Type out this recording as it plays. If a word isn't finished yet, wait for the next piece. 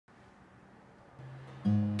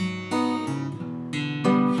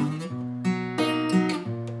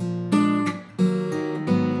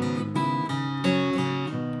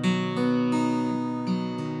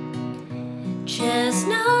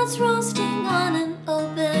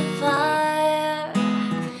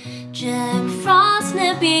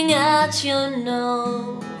at your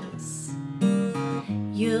nose.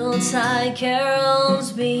 Yuletide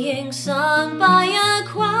carols being sung by a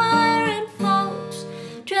choir and folks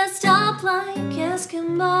dressed up like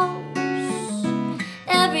Eskimos.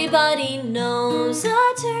 Everybody knows a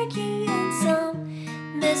turkey and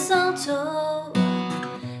some mistletoe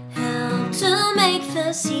help to make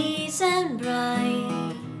the season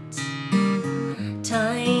bright.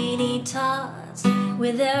 Tiny tots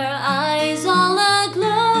with their eyes all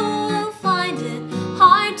aglow will find it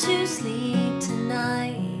hard to sleep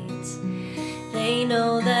tonight. They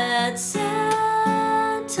know that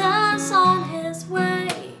Santa's on his way.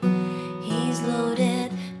 He's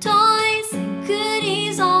loaded toys and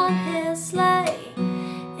goodies on his sleigh,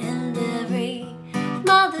 and every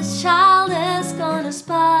mother's child is gonna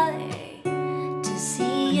spy to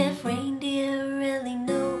see if reindeer really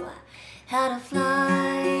know how to fly.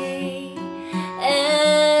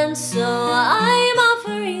 And so I'm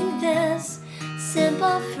offering this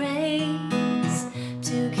simple phrase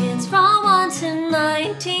to kids from 1 to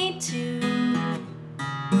 92.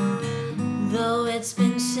 Though it's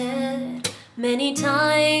been said many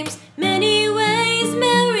times, many ways,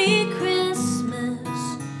 Merry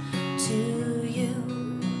Christmas to you.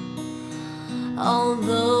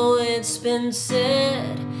 Although it's been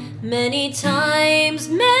said many times,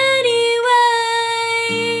 many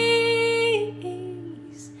ways,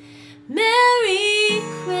 Merry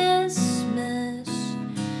Christmas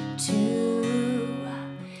to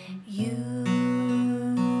you.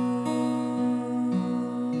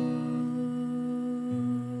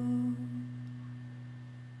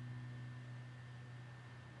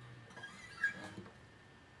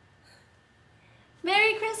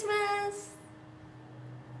 Merry Christmas!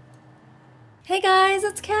 Hey guys,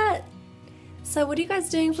 it's Kat! So what are you guys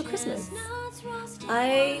doing for Christmas?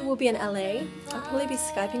 I will be in LA. I'll probably be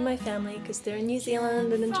Skyping my family because they're in New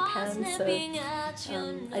Zealand and in Japan, so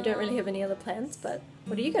I don't really have any other plans, but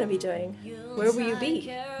what are you going to be doing? Where will you be?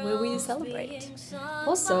 Where will you celebrate?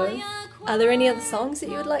 Also, are there any other songs that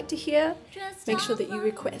you would like to hear? Make sure that you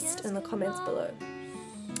request in the comments below.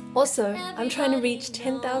 Also, I'm trying to reach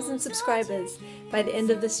 10,000 subscribers by the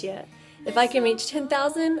end of this year. If I can reach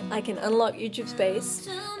 10,000, I can unlock YouTube space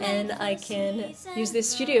and I can use these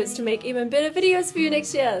studios to make even better videos for you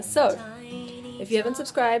next year. So, if you haven't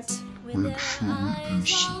subscribed, make sure you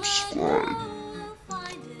subscribe.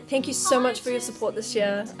 Thank you so much for your support this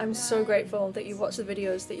year. I'm so grateful that you watch the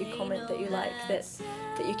videos, that you comment, that you like, that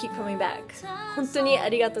you keep coming back. 本当にあ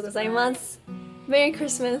りがとうございます。Merry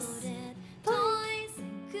Christmas!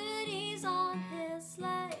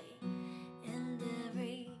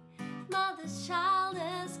 Mother's child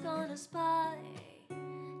is gonna spy.